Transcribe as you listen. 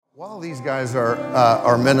While these guys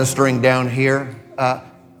are ministering down here,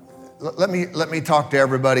 let me talk to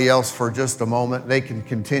everybody else for just a moment. They can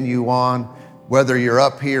continue on, whether you're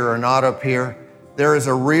up here or not up here. There is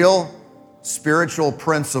a real spiritual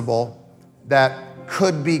principle that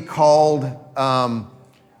could be called,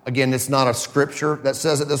 again, it's not a scripture that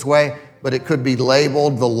says it this way, but it could be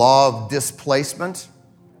labeled the law of displacement.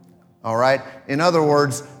 All right? In other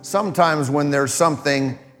words, sometimes when there's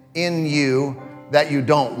something in you that you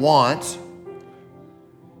don't want,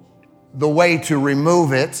 the way to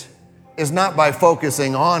remove it is not by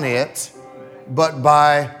focusing on it, but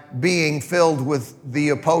by being filled with the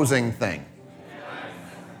opposing thing.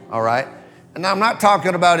 All right? And I'm not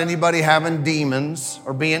talking about anybody having demons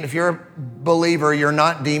or being, if you're a believer, you're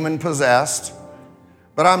not demon possessed.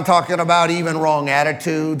 But I'm talking about even wrong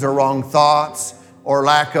attitudes or wrong thoughts or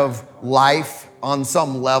lack of life on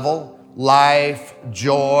some level. Life,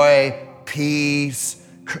 joy, peace,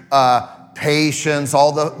 patience,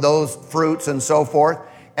 all those fruits and so forth.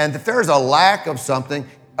 And if there's a lack of something,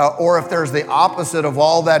 or if there's the opposite of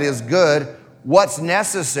all that is good, what's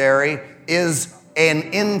necessary is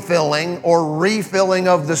an infilling or refilling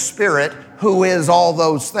of the Spirit, who is all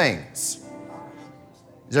those things.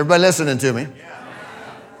 Is everybody listening to me?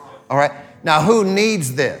 All right. Now, who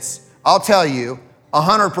needs this? I'll tell you,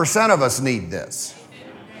 100% of us need this.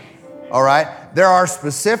 All right? There are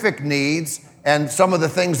specific needs and some of the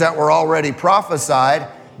things that were already prophesied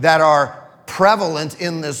that are prevalent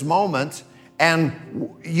in this moment.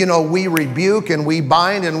 And, you know, we rebuke and we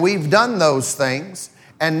bind, and we've done those things.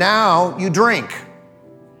 And now you drink.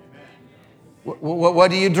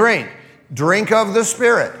 What do you drink? Drink of the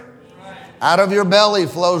Spirit. Out of your belly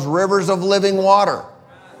flows rivers of living water.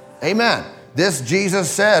 Amen. This Jesus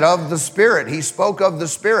said of the Spirit. He spoke of the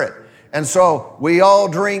Spirit. And so we all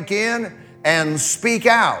drink in and speak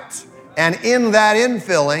out. And in that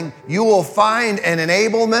infilling, you will find an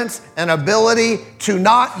enablement, an ability to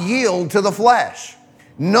not yield to the flesh.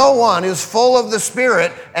 No one is full of the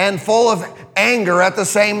Spirit and full of anger at the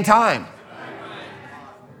same time.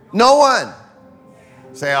 No one.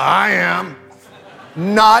 Say, I am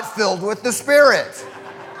not filled with the Spirit.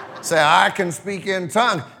 Say, I can speak in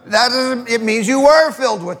tongues. That doesn't, it means you were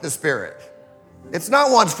filled with the Spirit. It's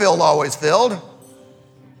not once filled, always filled.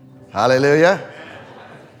 Hallelujah.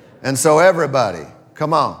 And so everybody,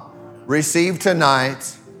 come on, receive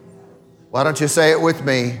tonight. Why don't you say it with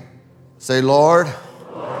me? Say, Lord,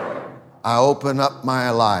 I open up my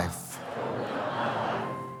life.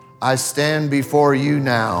 I stand before you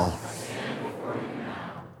now.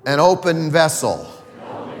 An open vessel.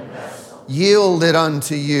 Yielded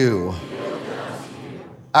unto you.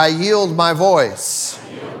 I yield my voice.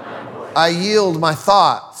 I yield my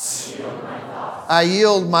thoughts. I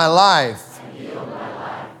yield my life.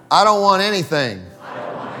 I don't want anything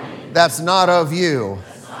that's not of you.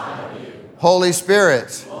 Holy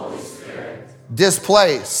Spirit,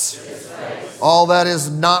 displace all that is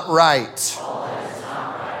not right.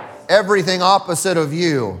 Everything opposite of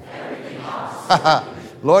you.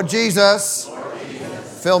 Lord Jesus,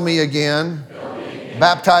 fill me again.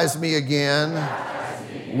 Baptize me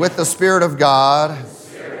again with the Spirit of God.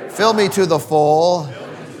 Fill me to the full.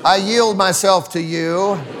 I yield myself to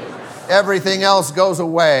you. Everything else goes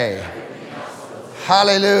away.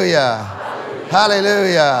 Hallelujah.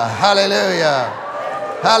 Hallelujah. Hallelujah.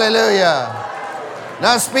 Hallelujah.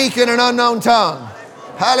 Now speak in an unknown tongue.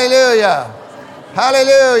 Hallelujah.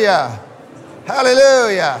 Hallelujah.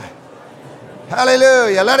 Hallelujah.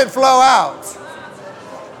 Hallelujah. Let it flow out.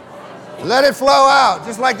 Let it flow out,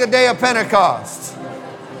 just like the day of Pentecost.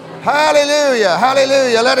 Hallelujah.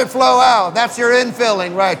 Hallelujah. Let it flow out. That's your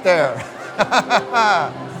infilling right there.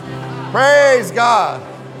 Praise God.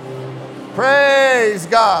 Praise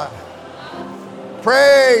God.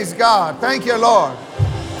 Praise God. Thank you, Lord.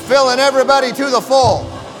 Filling everybody to the full.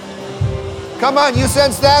 Come on, you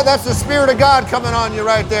sense that? That's the Spirit of God coming on you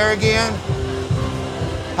right there again.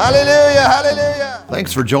 Hallelujah, hallelujah.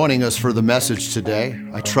 Thanks for joining us for the message today.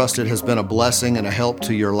 I trust it has been a blessing and a help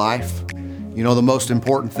to your life. You know, the most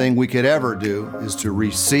important thing we could ever do is to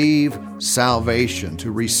receive salvation,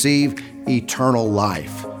 to receive eternal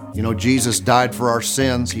life. You know, Jesus died for our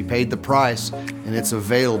sins. He paid the price, and it's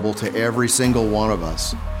available to every single one of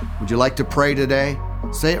us. Would you like to pray today?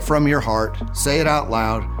 Say it from your heart. Say it out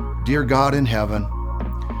loud. Dear God in heaven,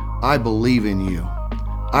 I believe in you.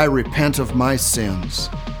 I repent of my sins.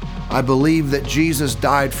 I believe that Jesus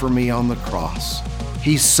died for me on the cross.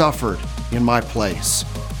 He suffered in my place.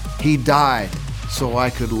 He died so I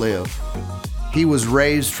could live. He was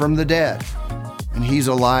raised from the dead, and he's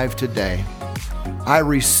alive today. I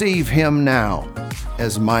receive him now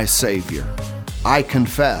as my Savior. I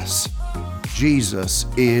confess Jesus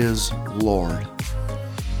is Lord.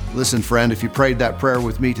 Listen, friend, if you prayed that prayer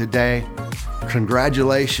with me today,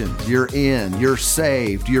 congratulations. You're in, you're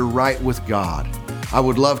saved, you're right with God. I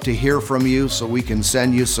would love to hear from you so we can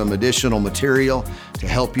send you some additional material to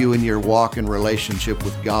help you in your walk and relationship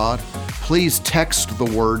with God. Please text the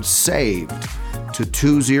word SAVED to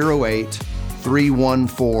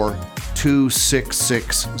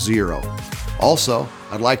 208-314-2660. Also,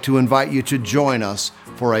 I'd like to invite you to join us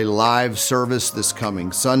for a live service this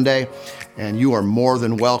coming Sunday, and you are more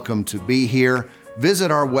than welcome to be here.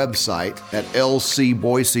 Visit our website at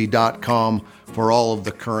lcboise.com for all of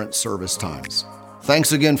the current service times.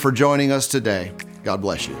 Thanks again for joining us today. God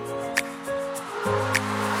bless you.